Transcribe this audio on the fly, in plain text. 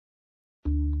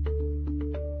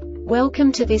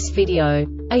Welcome to this video.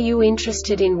 Are you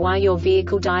interested in why your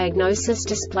vehicle diagnosis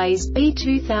displays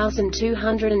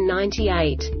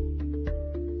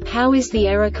B2298? How is the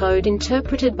error code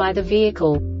interpreted by the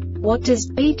vehicle? What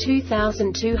does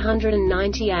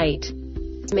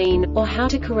B2298 mean, or how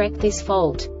to correct this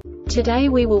fault? Today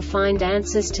we will find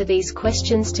answers to these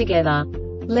questions together.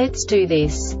 Let's do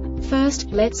this.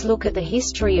 First, let's look at the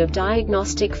history of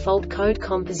diagnostic fault code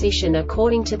composition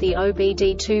according to the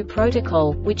OBD2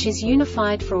 protocol, which is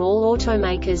unified for all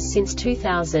automakers since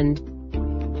 2000.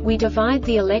 We divide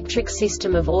the electric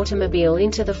system of automobile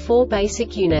into the four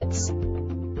basic units: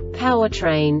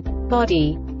 powertrain,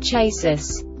 body,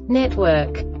 chassis,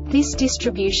 network. This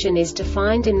distribution is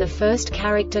defined in the first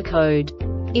character code.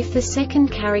 If the second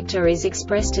character is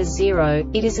expressed as 0,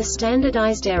 it is a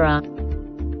standardized error.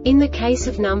 In the case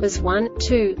of numbers 1,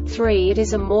 2, 3, it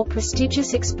is a more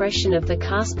prestigious expression of the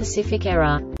car-specific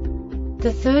error.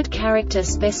 The third character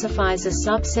specifies a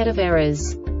subset of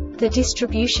errors. The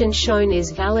distribution shown is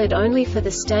valid only for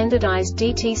the standardized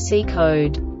DTC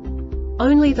code.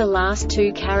 Only the last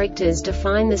two characters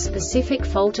define the specific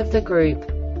fault of the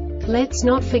group. Let's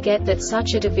not forget that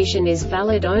such a division is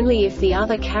valid only if the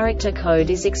other character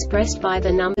code is expressed by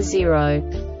the number 0.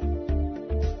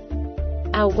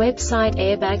 Our website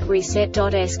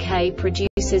airbagreset.sk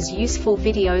produces useful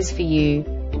videos for you.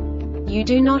 You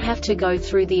do not have to go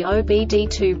through the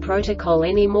OBD2 protocol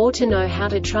anymore to know how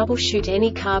to troubleshoot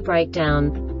any car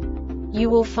breakdown. You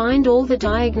will find all the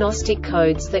diagnostic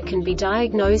codes that can be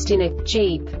diagnosed in a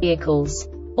Jeep vehicles.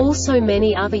 Also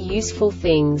many other useful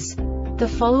things. The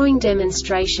following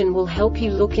demonstration will help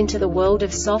you look into the world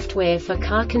of software for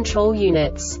car control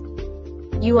units.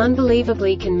 You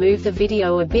unbelievably can move the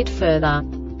video a bit further.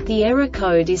 The error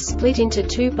code is split into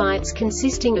 2 bytes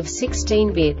consisting of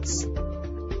 16 bits.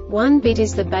 1 bit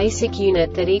is the basic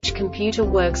unit that each computer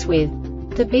works with.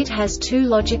 The bit has 2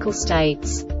 logical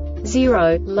states: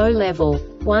 0, low level,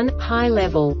 1, high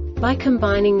level. By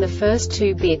combining the first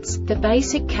 2 bits, the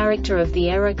basic character of the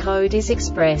error code is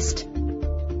expressed.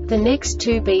 The next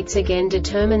 2 beats again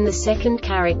determine the second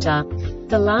character.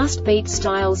 The last beat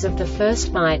styles of the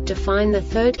first byte define the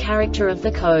third character of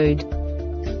the code.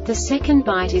 The second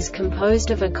byte is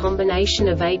composed of a combination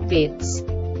of 8 bits.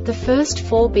 The first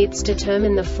 4 bits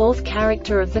determine the fourth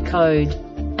character of the code.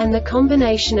 And the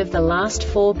combination of the last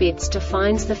 4 bits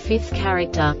defines the fifth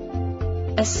character.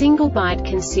 A single byte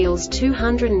conceals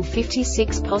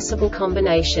 256 possible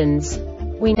combinations.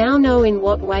 We now know in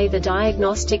what way the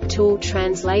diagnostic tool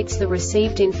translates the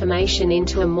received information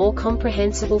into a more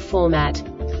comprehensible format.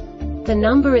 The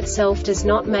number itself does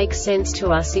not make sense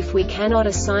to us if we cannot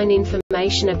assign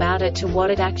information about it to what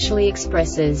it actually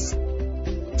expresses.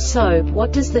 So,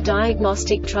 what does the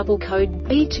Diagnostic Trouble Code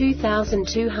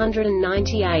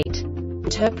B2298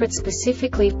 interpret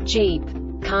specifically for Jeep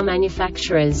car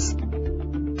manufacturers?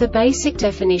 The basic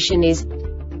definition is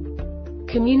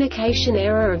communication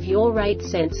error of yaw rate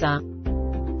sensor.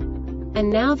 And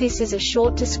now this is a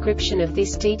short description of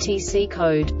this DTC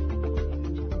code.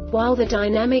 While the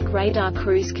dynamic radar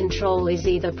cruise control is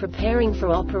either preparing for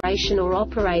operation or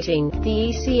operating, the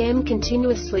ECM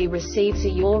continuously receives a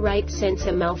yaw rate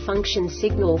sensor malfunction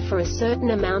signal for a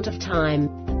certain amount of time.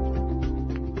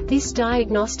 This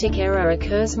diagnostic error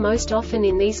occurs most often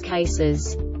in these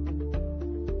cases: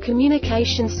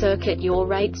 communication circuit yaw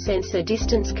rate sensor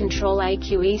distance control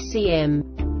AQ-ECM.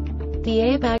 The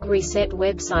Airbag Reset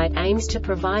website aims to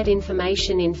provide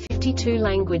information in 52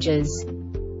 languages.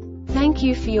 Thank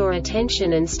you for your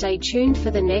attention and stay tuned for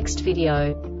the next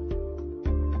video.